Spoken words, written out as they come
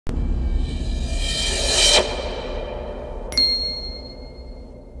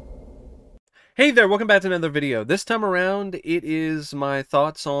Hey there, welcome back to another video. This time around, it is my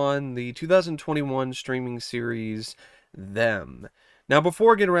thoughts on the 2021 streaming series, Them. Now,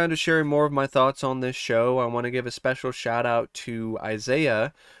 before I get around to sharing more of my thoughts on this show, I want to give a special shout out to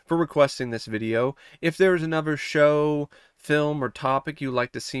Isaiah for requesting this video. If there's another show, film, or topic you'd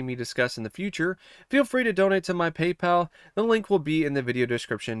like to see me discuss in the future, feel free to donate to my PayPal. The link will be in the video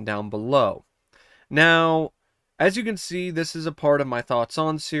description down below. Now, as you can see, this is a part of my Thoughts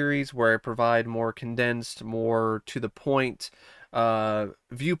On series where I provide more condensed, more to the point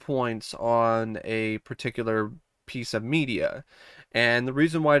viewpoints on a particular piece of media. And the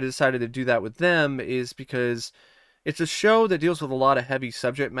reason why I decided to do that with Them is because it's a show that deals with a lot of heavy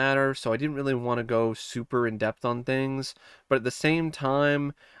subject matter, so I didn't really want to go super in depth on things. But at the same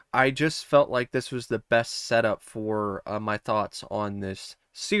time, I just felt like this was the best setup for my thoughts on this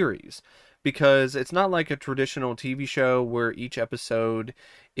series, because it's not like a traditional TV show where each episode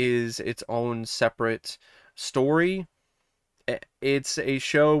is its own separate story. It's a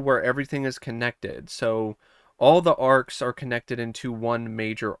show where everything is connected. So all the arcs are connected into one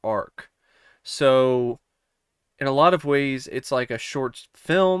major arc. So in a lot of ways, it's like a short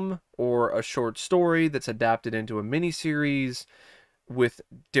film or a short story that's adapted into a miniseries with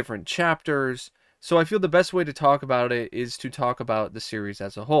different chapters. So I feel the best way to talk about it is to talk about the series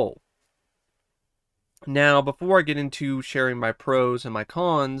as a whole. Now, before I get into sharing my pros and my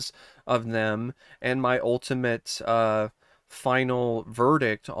cons of Them and my ultimate final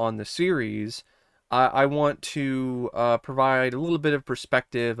verdict on the series, I want to provide a little bit of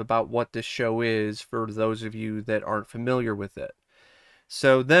perspective about what this show is for those of you that aren't familiar with it.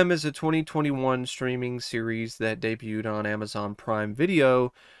 So, Them is a 2021 streaming series that debuted on Amazon Prime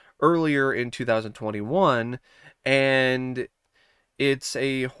Video earlier in 2021, and it's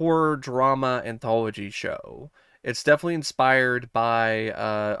a horror drama anthology show. It's definitely inspired by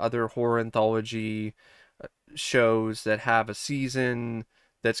other horror anthology shows that have a season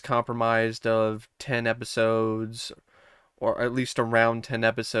that's comprised of 10 episodes, or at least around 10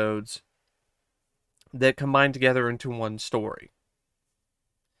 episodes, that combine together into one story.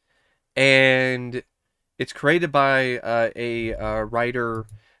 And it's created by a writer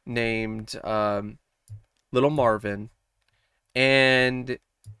named Little Marvin, and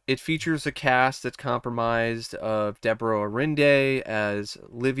it features a cast that's comprised of Deborah Ayorinde as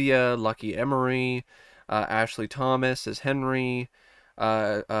Livia, Lucky Emery, Ashley Thomas as Henry,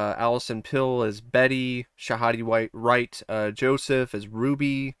 Alison Pill as Betty, Shahadi Wright Joseph as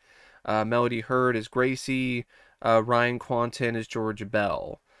Ruby, Melody Hurd as Gracie, Ryan Kwanten as Georgia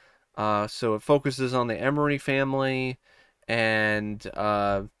Bell. So it focuses on the Emery family and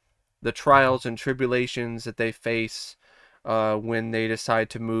the trials and tribulations that they face when they decide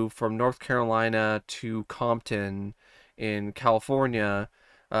to move from North Carolina to Compton in California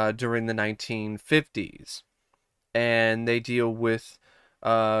during the 1950s. And they deal with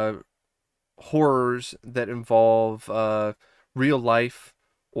horrors that involve real life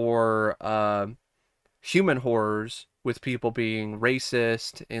or human horrors, with people being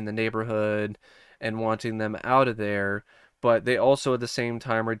racist in the neighborhood and wanting them out of there. But they also at the same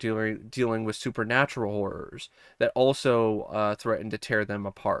time are dealing with supernatural horrors that also threaten to tear them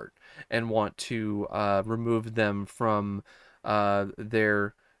apart and want to remove them from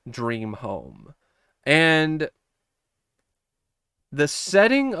their dream home. And the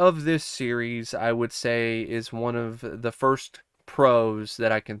setting of this series, I would say, is one of the first pros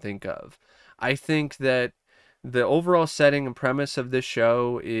that I can think of. I think that the overall setting and premise of this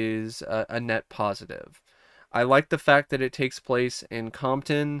show is a net positive. I like the fact that it takes place in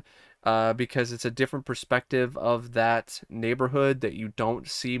Compton because it's a different perspective of that neighborhood that you don't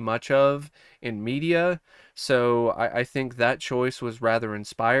see much of in media. So I think that choice was rather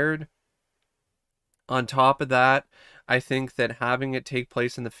inspired. On top of that, I think that having it take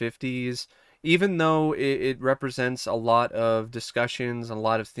place in the 50s, even though it represents a lot of discussions, a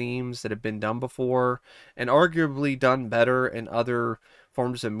lot of themes that have been done before, and arguably done better in other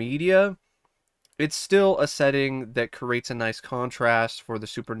forms of media, it's still a setting that creates a nice contrast for the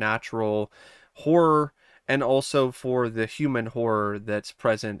supernatural horror and also for the human horror that's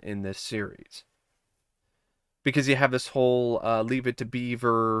present in this series. Because you have this whole Leave It to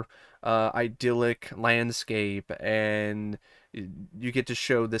Beaver idyllic landscape, and you get to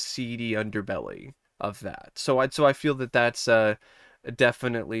show the seedy underbelly of that. So I feel that that's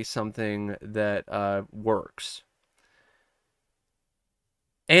definitely something that works.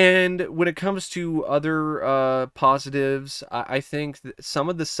 And when it comes to other positives, I think some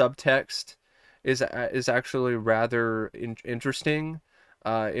of the subtext is actually rather interesting.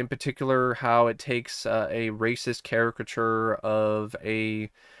 In particular, how it takes a racist caricature of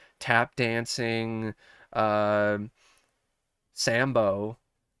a tap dancing uh, Sambo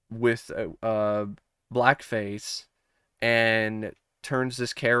with blackface and turns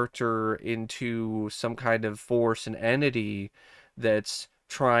this character into some kind of force and entity that's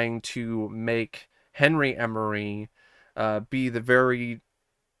trying to make Henry Emery be the very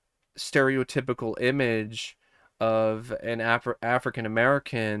stereotypical image of an African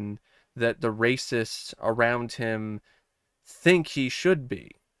American that the racists around him think he should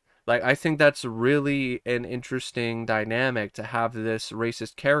be. Like, I think that's really an interesting dynamic to have this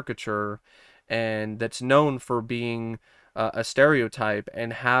racist caricature, and that's known for being a stereotype,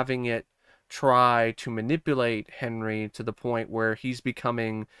 and having it try to manipulate Henry to the point where he's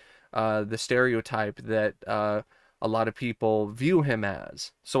becoming the stereotype that a lot of people view him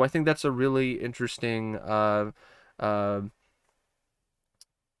as. So I think that's a really interesting uh,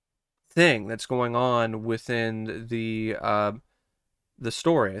 thing that's going on within the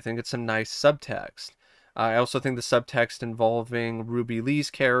story. I think it's some nice subtext. I also think the subtext involving Ruby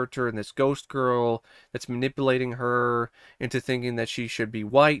Lee's character and this ghost girl that's manipulating her into thinking that she should be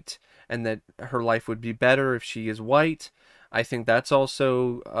white and that her life would be better if she is white. I think that's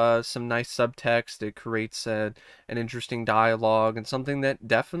also some nice subtext. It creates an interesting dialogue, and something that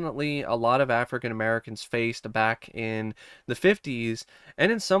definitely a lot of African Americans faced back in the 50s,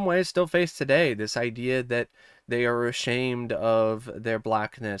 and in some ways still face today. This idea that they are ashamed of their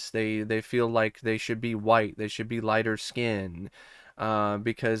blackness. They feel like they should be white. They should be lighter skin,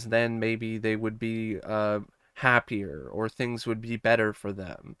 because then maybe they would be happier, or things would be better for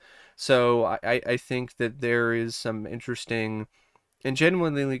them. So I think that there is some interesting and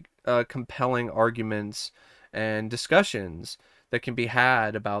genuinely compelling arguments and discussions that can be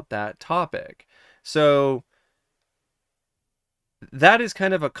had about that topic. So that is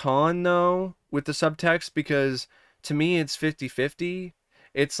kind of a con, though, with the subtext, because to me it's 50-50.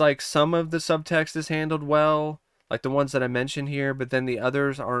 It's like some of the subtext is handled well, like the ones that I mentioned here, but then the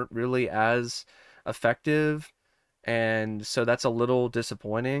others aren't really as effective, and so that's a little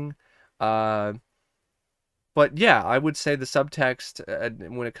disappointing. Uh, but yeah, I would say the subtext,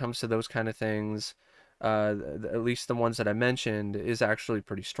 when it comes to those kind of things, at least the ones that I mentioned, is actually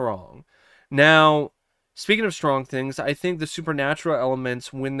pretty strong. Now, speaking of strong things, I think the supernatural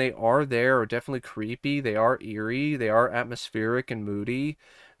elements, when they are there, are definitely creepy. They are eerie. They are atmospheric and moody.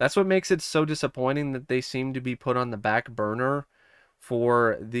 That's what makes it so disappointing that they seem to be put on the back burner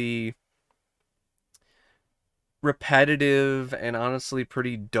for the repetitive and honestly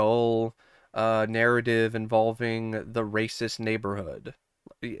pretty dull narrative involving the racist neighborhood.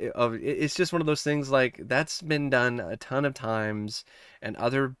 It's just one of those things, like, that's been done a ton of times and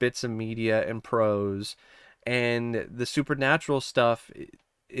other bits of media and prose, and the supernatural stuff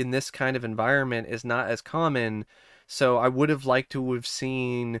in this kind of environment is not as common. So I would have liked to have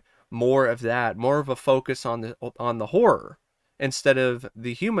seen more of that, more of a focus on the horror instead of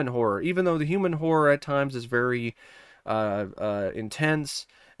the human horror, even though the human horror at times is very intense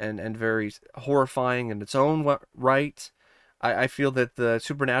and very horrifying in its own right. I feel that the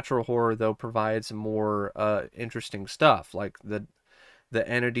supernatural horror, though, provides more interesting stuff, like the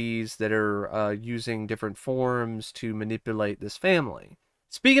entities that are using different forms to manipulate this family.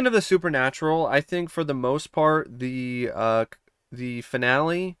 Speaking of the supernatural, I think for the most part, the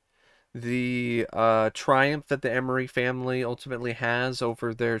finale, the triumph that the Emery family ultimately has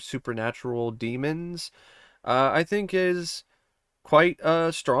over their supernatural demons, I think is quite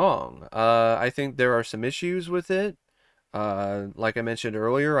strong. I think there are some issues with it. Like I mentioned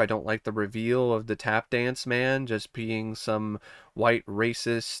earlier, I don't like the reveal of the tap dance man just being some white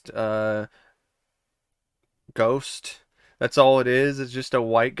racist ghost. That's all it is. It's just a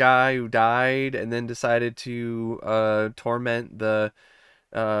white guy who died and then decided to torment the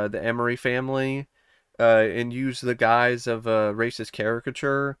Emery family and use the guise of a racist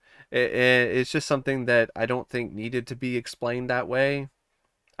caricature. It's just something that I don't think needed to be explained that way.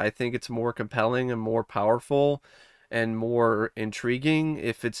 I think it's more compelling and more powerful and more intriguing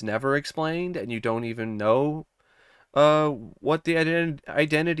if it's never explained and you don't even know what the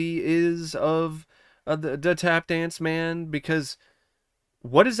identity is of the tap dance man, because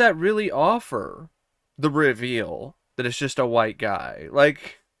what does that really offer? The reveal that it's just a white guy.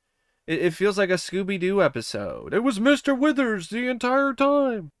 Like, it feels like a Scooby-Doo episode. It was Mr. Withers the entire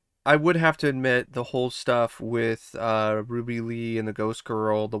time. I would have to admit, the whole stuff with Ruby Lee and the Ghost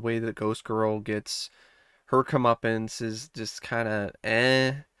Girl, the way that Ghost Girl gets her comeuppance is just kind of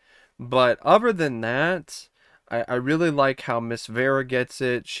eh. But other than that, I really like how Miss Vera gets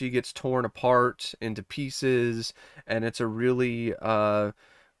it. She gets torn apart into pieces, and it's a really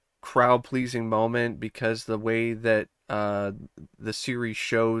crowd-pleasing moment, because the way that the series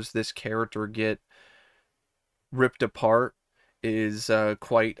shows this character get ripped apart is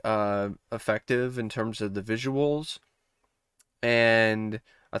quite effective in terms of the visuals, and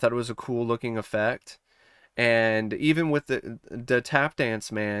I thought it was a cool looking effect. And even with the tap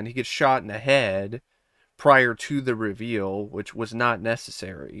dance man, he gets shot in the head prior to the reveal, which was not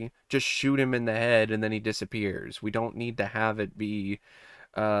necessary. Just shoot him in the head and then he disappears. We don't need to have it be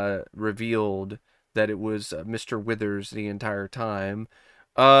revealed that it was Mr. Withers the entire time.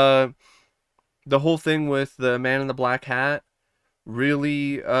 The whole thing with the man in the black hat,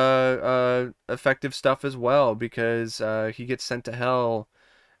 really effective stuff as well, because he gets sent to hell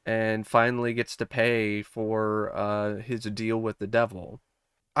and finally gets to pay for his deal with the devil.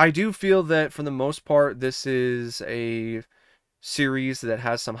 I do feel that for the most part, this is a series that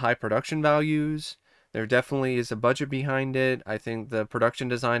has some high production values. There definitely is a budget behind it. I think the production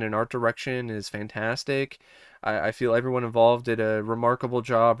design and art direction is fantastic. I feel everyone involved did a remarkable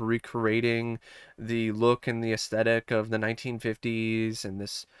job recreating the look and the aesthetic of the 1950s and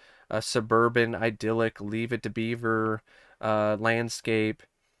this suburban, idyllic, Leave It to Beaver landscape,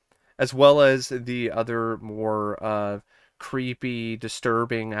 as well as the other more creepy,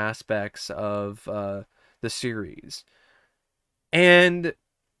 disturbing aspects of the series. And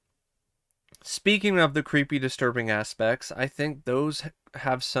speaking of the creepy, disturbing aspects, I think those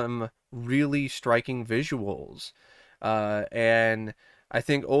have some really striking visuals. And I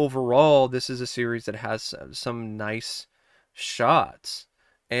think overall, this is a series that has some nice shots.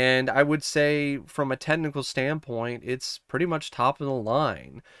 And I would say, from a technical standpoint, it's pretty much top of the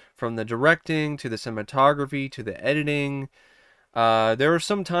line. From the directing, to the cinematography, to the editing. There are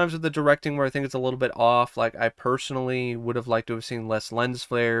some times with the directing where I think it's a little bit off. Like, I personally would have liked to have seen less lens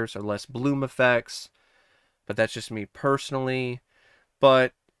flares or less bloom effects, but that's just me personally.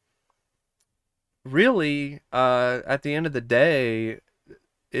 But really, at the end of the day,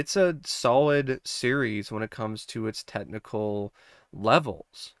 it's a solid series when it comes to its technical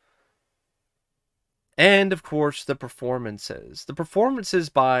levels. And, of course, the performances. The performances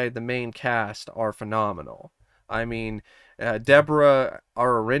by the main cast are phenomenal. I mean, Deborah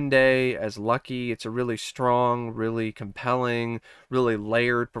Ayorinde as Lucky, it's a really strong, really compelling, really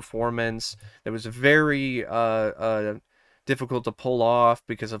layered performance. It was very difficult to pull off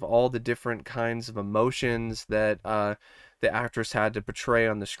because of all the different kinds of emotions that the actress had to portray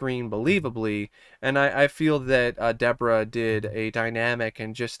on the screen believably. And I feel that Deborah did a dynamic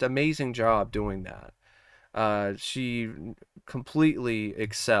and just amazing job doing that. She completely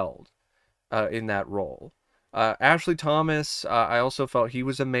excelled in that role. Ashley Thomas, I also felt he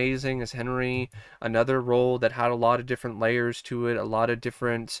was amazing as Henry. Another role that had a lot of different layers to it, a lot of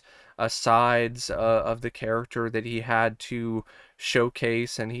different sides of the character that he had to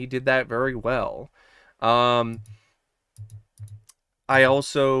showcase, and he did that very well. I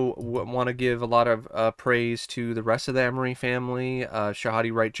also want to give a lot of praise to the rest of the Emery family.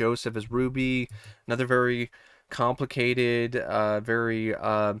 Shahadi Wright Joseph as Ruby, another very complicated, very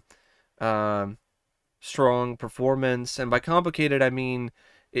strong performance. And by complicated, I mean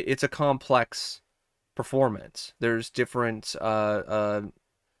it's a complex performance. There's different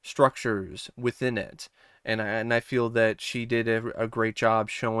structures within it. And I feel that she did a great job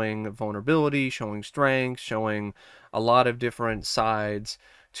showing vulnerability, showing strength, showing a lot of different sides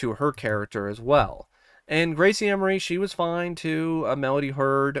to her character as well. And Gracie Emery, she was fine too. Melody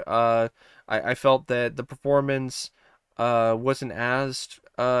Hurd, I felt that the performance wasn't as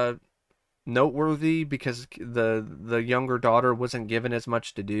noteworthy because the younger daughter wasn't given as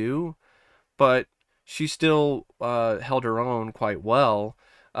much to do, but she still held her own quite well.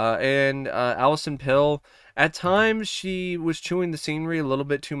 And Alison Pill, at times she was chewing the scenery a little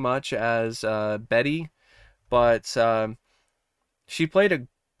bit too much as Betty, but she played a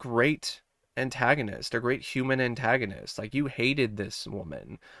great antagonist, a great human antagonist. Like, you hated this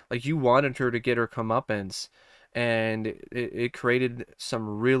woman. Like, you wanted her to get her comeuppance, and it created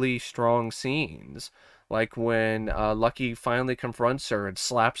some really strong scenes. Like when Lucky finally confronts her and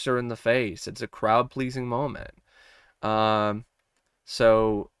slaps her in the face. It's a crowd-pleasing moment.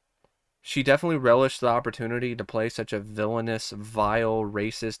 So she definitely relished the opportunity to play such a villainous, vile,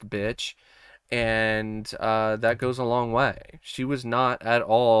 racist bitch, and that goes a long way. She was not at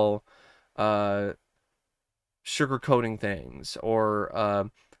all sugarcoating things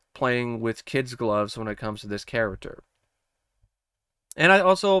or playing with kids' gloves when it comes to this character. And I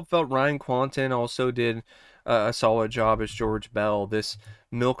also felt Ryan Kwanten also did a solid job as George Bell, this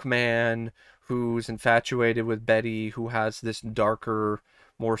milkman who's infatuated with Betty, who has this darker,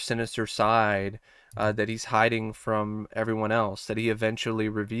 more sinister side that he's hiding from everyone else, that he eventually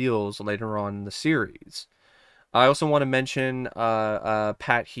reveals later on in the series. I also want to mention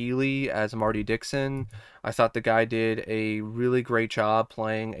Pat Healy as Marty Dixon. I thought the guy did a really great job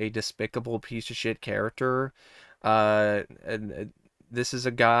playing a despicable piece of shit character. And this is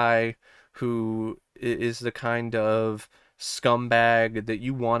a guy who is the kind of scumbag that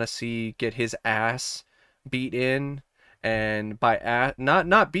you want to see get his ass beat in, and by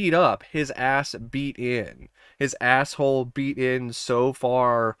not beat up, his ass beat in, his asshole beat in so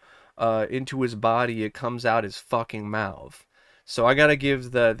far into his body it comes out his fucking mouth. So I gotta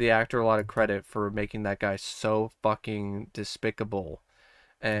give the actor a lot of credit for making that guy so fucking despicable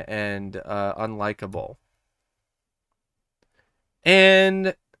and unlikable.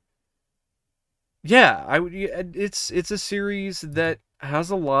 And yeah, it's a series that has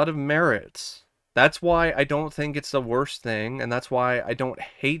a lot of merits. That's why I don't think it's the worst thing, and that's why I don't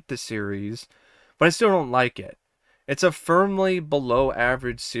hate the series, but I still don't like it. It's a firmly below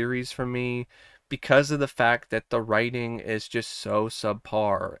average series for me because of the fact that the writing is just so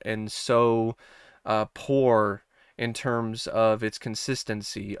subpar and so poor in terms of its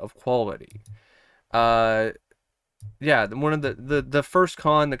consistency of quality. Uh, yeah, one of the first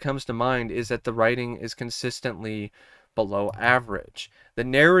con that comes to mind is that the writing is consistently below average. The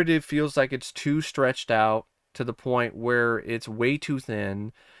narrative feels like it's too stretched out to the point where it's way too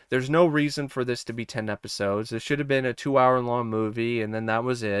thin. There's no reason for this to be 10 episodes. This should have been a 2 hour long movie, and then that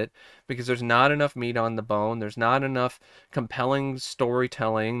was it, because there's not enough meat on the bone. There's not enough compelling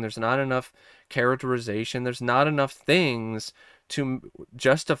storytelling. There's not enough characterization. There's not enough things to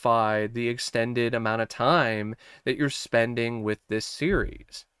justify the extended amount of time that you're spending with this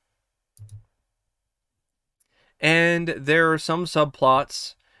series. And there are some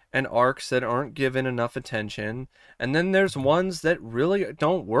subplots and arcs that aren't given enough attention, and then there's ones that really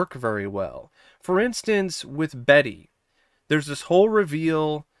don't work very well. For instance, with Betty, there's this whole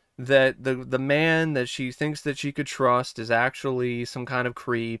reveal that the man that she thinks that she could trust is actually some kind of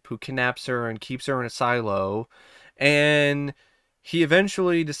creep who kidnaps her and keeps her in a silo, and he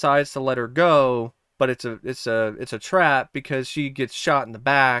eventually decides to let her go, but it's a trap because she gets shot in the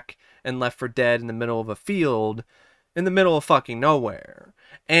back and left for dead in the middle of a field in the middle of fucking nowhere.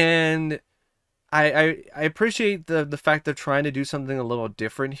 And I appreciate the fact they're trying to do something a little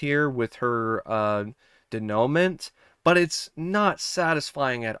different here with her denouement, but it's not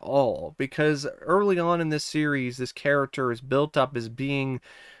satisfying at all, because early on in this series this character is built up as being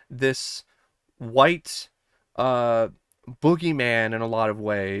this white boogeyman in a lot of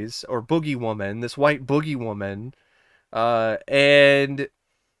ways, or boogie woman, this white boogie woman, and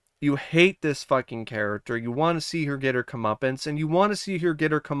you hate this fucking character. You want to see her get her comeuppance, and you want to see her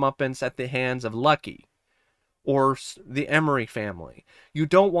get her comeuppance at the hands of Lucky or the Emery family. You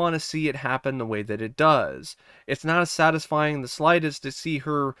don't want to see it happen the way that it does. It's not as satisfying in the slightest to see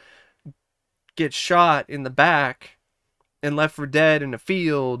her get shot in the back and left for dead in a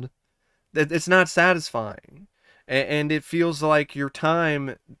field. It's not satisfying. And it feels like your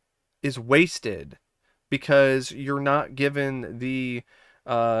time is wasted because you're not given the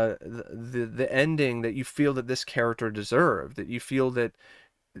ending that you feel that this character deserved, that you feel that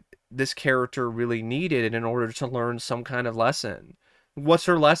this character really needed in order to learn some kind of lesson. What's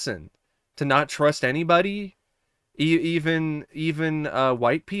her lesson? To not trust anybody, even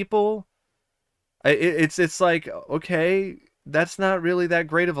white people. It's like, okay, that's not really that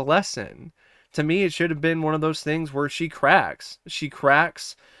great of a lesson. To me, it should have been one of those things where she cracks. She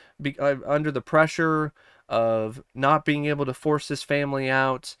cracks under the pressure of not being able to force this family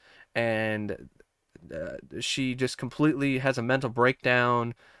out, and she just completely has a mental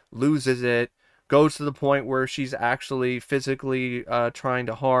breakdown, loses it, goes to the point where she's actually physically trying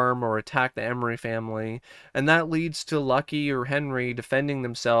to harm or attack the Emery family, and that leads to Lucky or Henry defending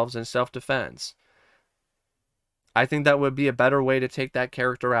themselves in self-defense. I think that would be a better way to take that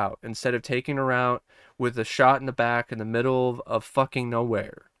character out, instead of taking her out with a shot in the back in the middle of fucking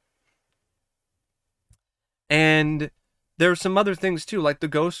nowhere. And there's some other things too, like the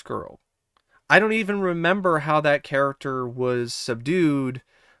Ghost Girl. I don't even remember how that character was subdued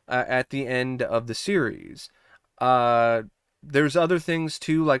at the end of the series. There's other things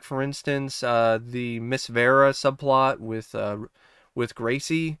too, like for instance, the Miss Vera subplot with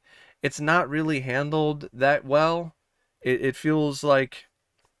Gracie. It's not really handled that well. It feels like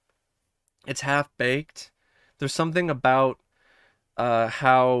it's half-baked. There's something about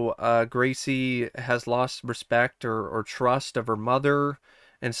how Gracie has lost respect or trust of her mother,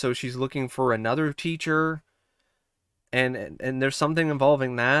 and so she's looking for another teacher, and there's something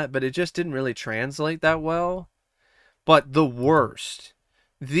involving that, but it just didn't really translate that well. But the worst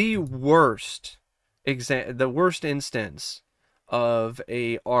instance of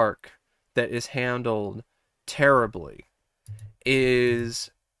a arc that is handled terribly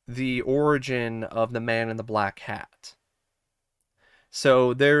is the origin of the man in the black hat.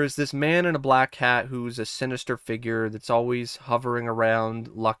 So there's this man in a black hat who's a sinister figure that's always hovering around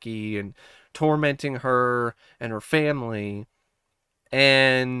Lucky and tormenting her and her family.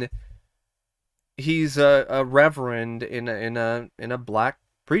 And he's a reverend in a black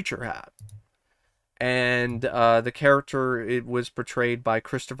preacher hat. And the character, it was portrayed by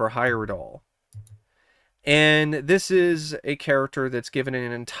Christopher Heyerdahl. And this is a character that's given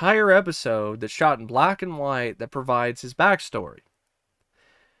an entire episode that's shot in black and white that provides his backstory.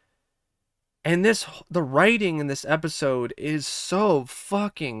 And the writing in this episode is so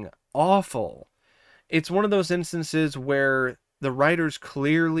fucking awful. It's one of those instances where the writers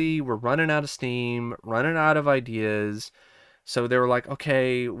clearly were running out of steam, running out of ideas. So they were like,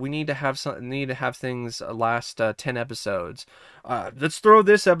 okay, we need to have things last 10 episodes. Let's throw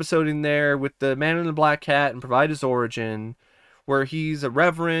this episode in there with the man in the black hat and provide his origin, where he's a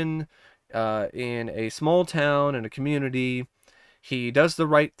reverend in a small town in a community. He does the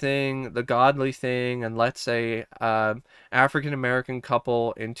right thing, the godly thing, and lets a African-American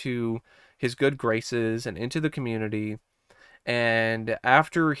couple into his good graces and into the community. And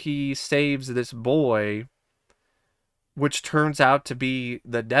after he saves this boy, which turns out to be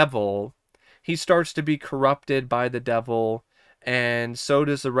the devil, he starts to be corrupted by the devil, and so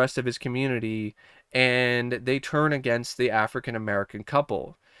does the rest of his community, and they turn against the African-American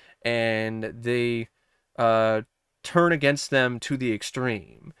couple, and they turn against them to the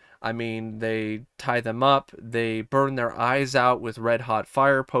extreme. I mean, they tie them up, they burn their eyes out with red-hot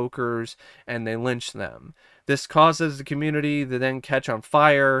fire pokers, and they lynch them. This causes the community to then catch on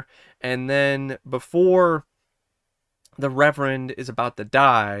fire, and then before the reverend is about to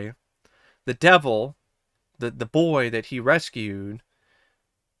die, the devil, the boy that he rescued,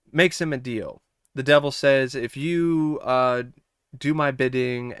 makes him a deal. The devil says, if you do my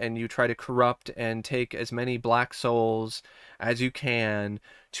bidding and you try to corrupt and take as many black souls as you can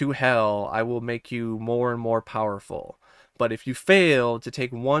to hell, I will make you more and more powerful. But if you fail to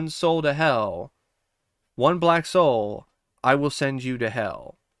take one soul to hell, one black soul, I will send you to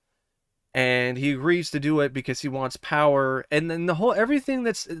hell. And he agrees to do it because he wants power. And then everything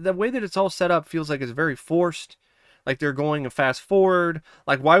the way that it's all set up feels like it's very forced. Like they're going a fast forward.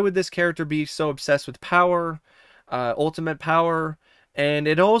 Like, why would this character be so obsessed with power? Ultimate power. And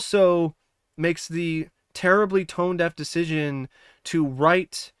it also makes the terribly tone-deaf decision to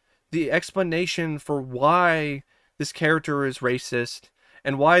write the explanation for why this character is racist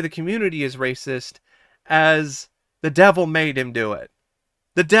and why the community is racist as the devil made him do it.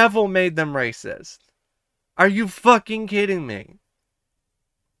 The devil made them racist. Are you fucking kidding me?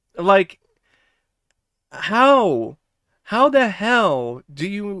 Like, how? How the hell do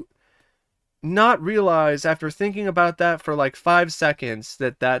you not realize after thinking about that for like 5 seconds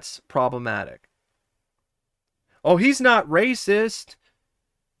that that's problematic? Oh, he's not racist.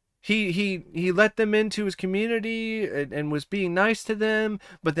 He let them into his community and was being nice to them,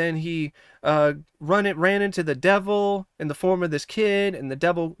 but then he ran into the devil in the form of this kid, and the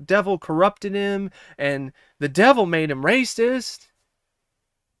devil corrupted him, and the devil made him racist.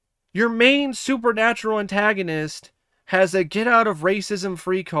 Your main supernatural antagonist has a get out of racism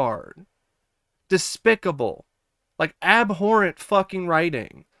free card. Despicable. Like, abhorrent fucking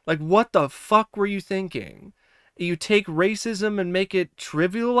writing. Like, what the fuck were you thinking? You take racism and make it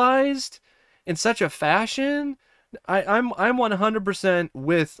trivialized in such a fashion? I'm 100%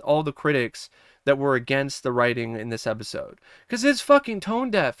 with all the critics that were against the writing in this episode. Because it's fucking tone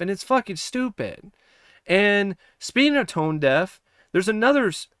deaf and it's fucking stupid. And speaking of tone deaf, there's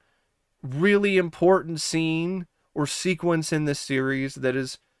another really important scene or sequence in this series that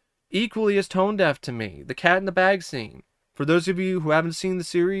is equally as tone deaf to me. The cat in the bag scene. For those of you who haven't seen the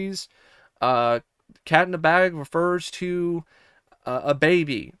series, cat in a bag refers to a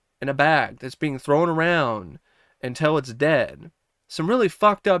baby in a bag that's being thrown around until it's dead. Some really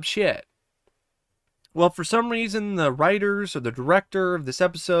fucked up shit. Well, for some reason, the writers or the director of this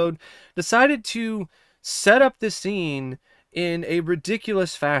episode decided to set up this scene in a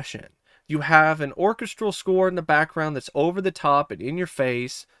ridiculous fashion. You have an orchestral score in the background that's over the top and in your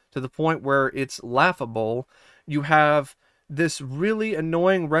face to the point where it's laughable. You have this really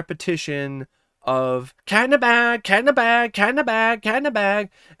annoying repetition of cat in a bag, cat in a bag, cat in a bag, cat in a bag.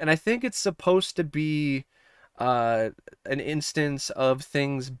 And I think it's supposed to be an instance of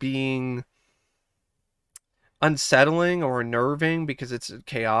things being unsettling or unnerving because it's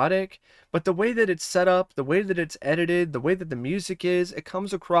chaotic. But the way that it's set up, the way that it's edited, the way that the music is, it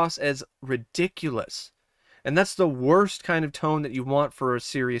comes across as ridiculous. And that's the worst kind of tone that you want for a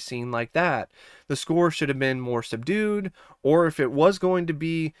serious scene like that. The score should have been more subdued, or if it was going to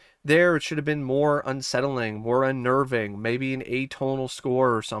be there, it should have been more unsettling, more unnerving, maybe an atonal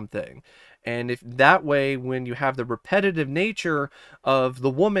score or something. And if that way, when you have the repetitive nature of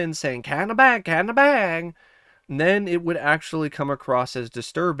the woman saying, cat in a bag, then it would actually come across as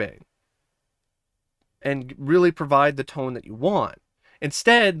disturbing and really provide the tone that you want.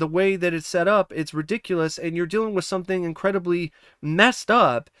 Instead, the way that it's set up, it's ridiculous, and you're dealing with something incredibly messed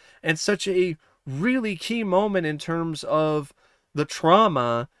up and such a really key moment in terms of the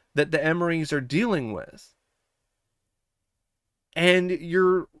trauma that the Emerys are dealing with. And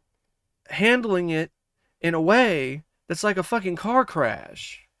you're handling it in a way that's like a fucking car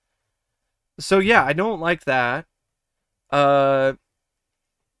crash. So yeah, I don't like that.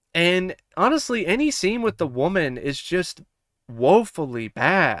 And honestly, any scene with the woman is just woefully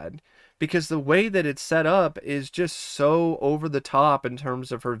bad because the way that it's set up is just so over the top in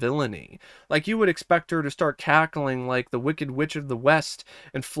terms of her villainy. Like, you would expect her to start cackling like the Wicked Witch of the West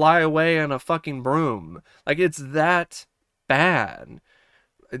and fly away on a fucking broom. Like, it's that bad.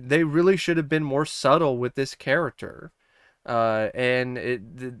 They really should have been more subtle with this character.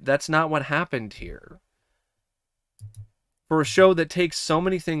 And that's not what happened here. For a show that takes so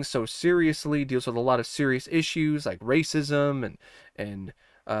many things so seriously, deals with a lot of serious issues like racism and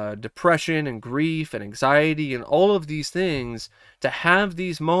depression and grief and anxiety and all of these things, to have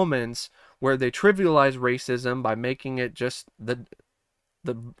these moments where they trivialize racism by making it just the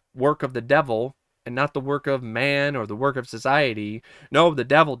work of the devil and not the work of man or the work of society. No, the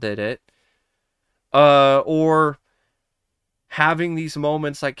devil did it. Or having these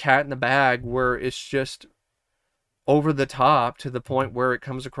moments like Cat in the Bag where it's just over the top to the point where it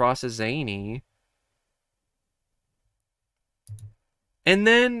comes across as zany. And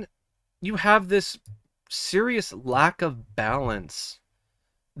then you have this serious lack of balance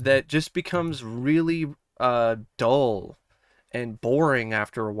that just becomes really dull and boring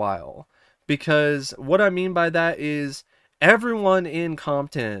after a while. Because what I mean by that is everyone in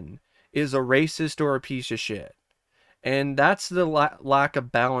Compton is a racist or a piece of shit. And that's the lack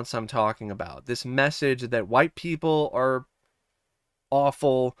of balance I'm talking about. This message that white people are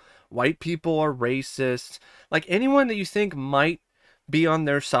awful, white people are racist. Like, anyone that you think might be on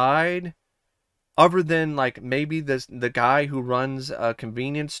their side, other than like maybe the guy who runs a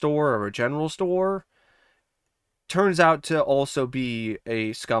convenience store or a general store, turns out to also be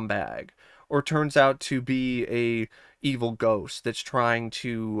a scumbag, or turns out to be a evil ghost that's trying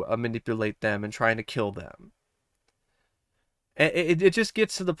to manipulate them and trying to kill them. It just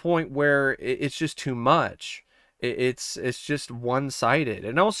gets to the point where it's just too much. It's just one-sided.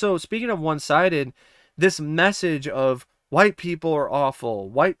 And also, speaking of one-sided, this message of white people are awful,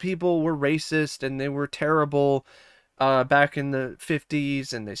 white people were racist and they were terrible back in the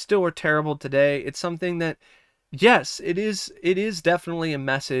 50s and they still are terrible today. It's something that, yes, it is definitely a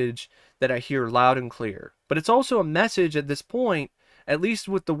message that I hear loud and clear. But it's also a message at this point, at least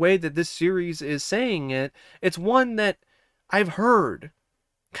with the way that this series is saying it, it's one that I've heard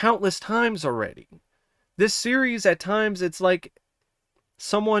countless times already. This series, at times, it's like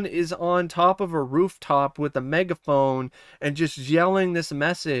someone is on top of a rooftop with a megaphone and just yelling this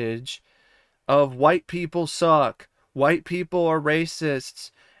message of white people suck, white people are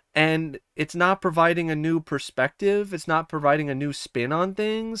racists, and it's not providing a new perspective, it's not providing a new spin on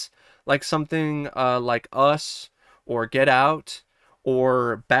things, like something like Us, or Get Out,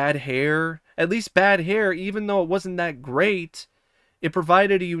 or Bad Hair. At least Bad Hair, even though it wasn't that great, it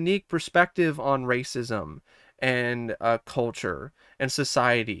provided a unique perspective on racism and culture and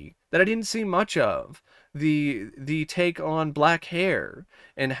society that I didn't see much of. The take on black hair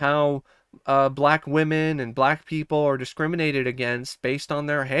and how black women and black people are discriminated against based on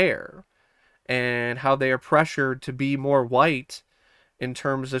their hair, and how they are pressured to be more white in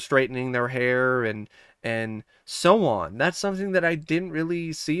terms of straightening their hair and so on. That's something that I didn't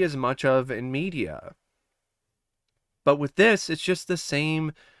really see as much of in media. But with this, it's just the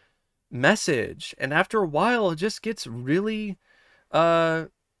same message. And after a while, it just gets really dull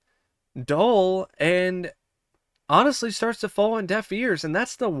and honestly starts to fall on deaf ears. And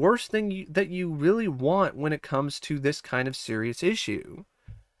that's the worst thing that you really want when it comes to this kind of serious issue.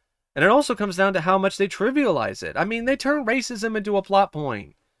 And it also comes down to how much they trivialize it. I mean, they turn racism into a plot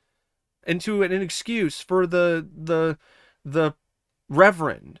point, into an excuse for the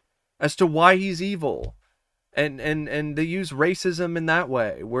reverend as to why he's evil. And they use racism in that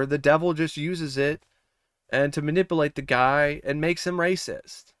way, where the devil just uses it and to manipulate the guy and makes him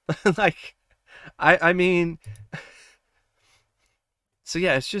racist. Like, I mean, so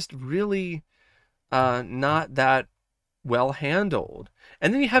yeah, it's just really not that well handled.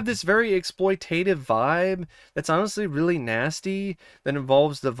 And then you have this very exploitative vibe that's honestly really nasty that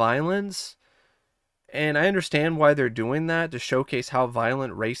involves the violence. And I understand why they're doing that, to showcase how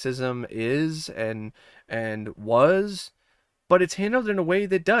violent racism is and was, but it's handled in a way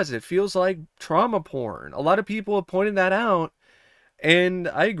that does. It feels like trauma porn. A lot of people have pointed that out, and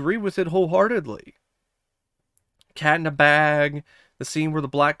I agree with it wholeheartedly. Cat in a bag, the scene where the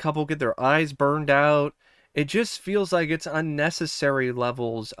black couple get their eyes burned out, it just feels like it's unnecessary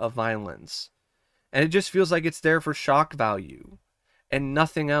levels of violence. And it just feels like it's there for shock value and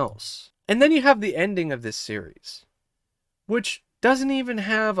nothing else. And then you have the ending of this series, which doesn't even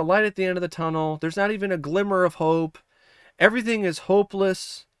have a light at the end of the tunnel. There's not even a glimmer of hope. Everything is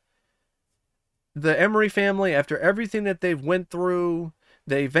hopeless. The Emery family, after everything that they've went through,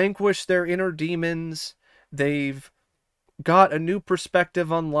 they vanquished their inner demons. They've got a new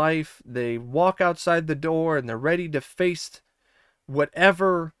perspective on life. They walk outside the door and they're ready to face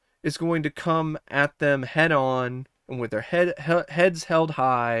whatever is going to come at them head on, and with their heads held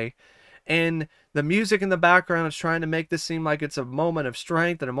high. And the music in the background is trying to make this seem like it's a moment of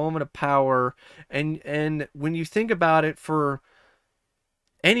strength and a moment of power. And when you think about it for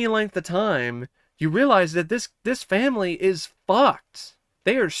any length of time, you realize that this family is fucked.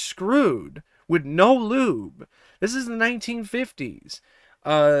 They are screwed with no lube. This is the 1950s.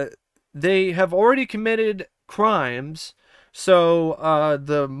 They have already committed crimes, so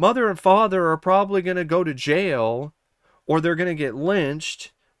the mother and father are probably going to go to jail, or they're going to get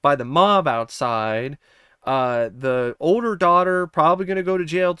lynched by the mob outside. The older daughter probably going to go to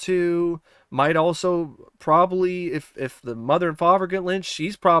jail too. Might also probably, if the mother and father get lynched,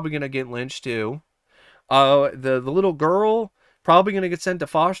 she's probably going to get lynched too. The little girl probably going to get sent to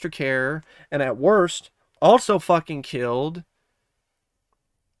foster care, and at worst also fucking killed.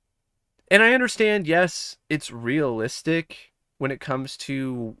 And I understand, yes, it's realistic when it comes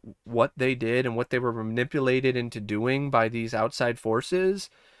to what they did and what they were manipulated into doing by these outside forces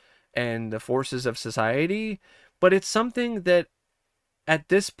and the forces of society, but it's something that at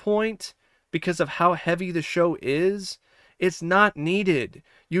this point, because of how heavy the show is, it's not needed.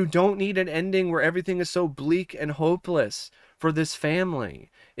 You don't need an ending where everything is so bleak and hopeless for this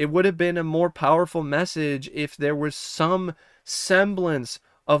family. It would have been a more powerful message if there was some semblance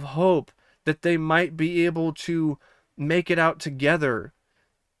of hope that they might be able to make it out together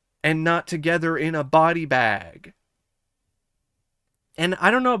and not together in a body bag. And I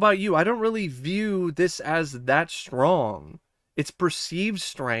don't know about you, I don't really view this as that strong. It's perceived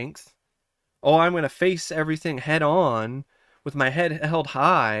strength. Oh, I'm going to face everything head on with my head held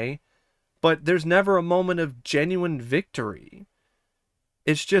high, but there's never a moment of genuine victory.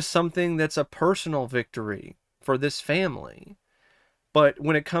 It's just something that's a personal victory for this family. But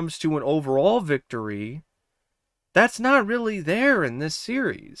when it comes to an overall victory, that's not really there in this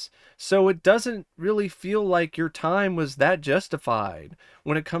series. So it doesn't really feel like your time was that justified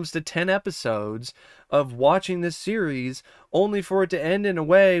when it comes to 10 episodes of watching this series, only for it to end in a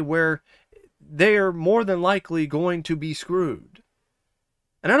way where they are more than likely going to be screwed.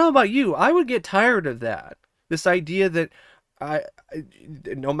 And I don't know about you, I would get tired of that. This idea that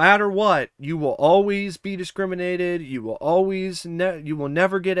no matter what, you will always be discriminated. You will always, you will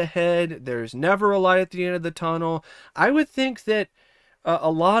never get ahead. There's never a light at the end of the tunnel. I would think that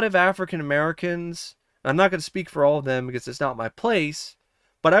a lot of African Americans, I'm not going to speak for all of them because it's not my place,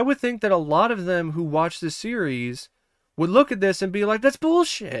 but I would think that a lot of them who watch this series would look at this and be like, that's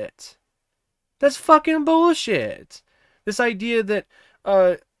bullshit. That's fucking bullshit. This idea that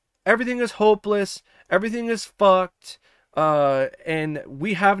everything is hopeless, everything is fucked, and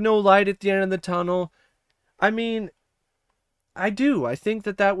we have no light at the end of the tunnel. I mean, I do. I think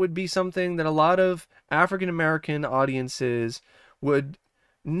that that would be something that a lot of African American audiences would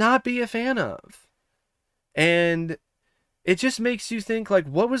not be a fan of. And it just makes you think, like,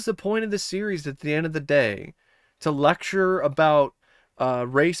 what was the point of the series at the end of the day? To lecture about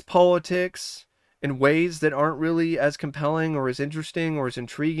race politics in ways that aren't really as compelling or as interesting or as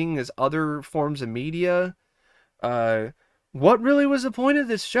intriguing as other forms of media? What really was the point of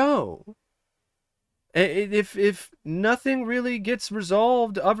this show? If nothing really gets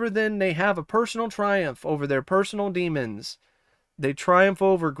resolved other than they have a personal triumph over their personal demons, they triumph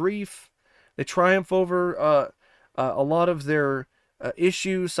over grief, they triumph over a lot of their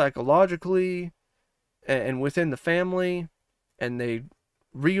issues psychologically and within the family, and they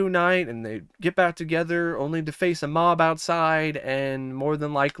reunite and they get back together only to face a mob outside and more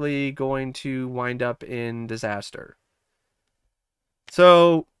than likely going to wind up in disaster.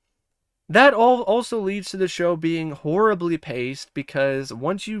 So that all also leads to the show being horribly paced, because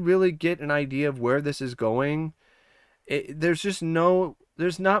once you really get an idea of where this is going, there's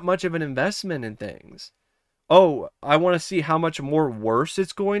not much of an investment in things. Oh, I want to see how much more worse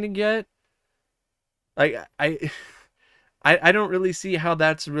it's going to get. I I don't really see how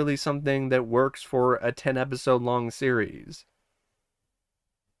that's really something that works for a 10 episode long series.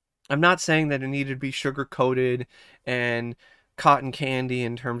 I'm not saying that it needed to be sugar coated and cotton candy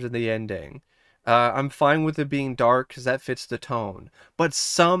in terms of the ending. I'm fine with it being dark because that fits the tone. But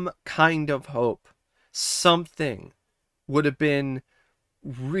some kind of hope, something would have been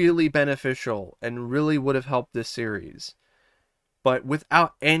really beneficial and really would have helped this series. But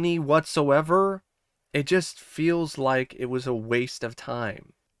without any whatsoever, it just feels like it was a waste of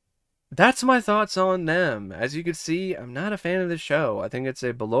time. That's my thoughts on them. As you can see, I'm not a fan of the show. I think it's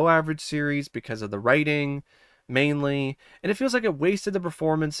a below average series because of the writing, mainly, and it feels like it wasted the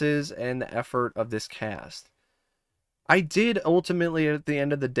performances and the effort of this cast. I did ultimately, at the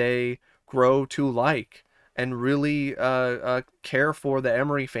end of the day, grow to like and really care for the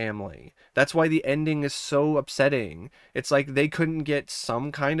Emery family. That's why the ending is so upsetting. It's like they couldn't get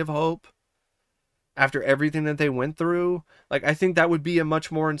some kind of hope after everything that they went through. Like, I think that would be a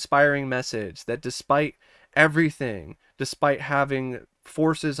much more inspiring message, that despite everything, despite having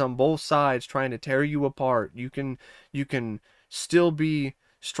forces on both sides trying to tear you apart, you can still be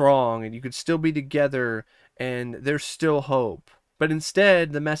strong and you can still be together and there's still hope. But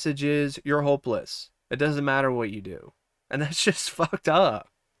instead, the message is you're hopeless. It doesn't matter what you do. And that's just fucked up.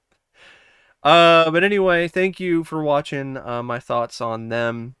 But anyway, thank you for watching my thoughts on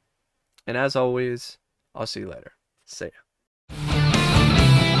them. And as always, I'll see you later. See ya.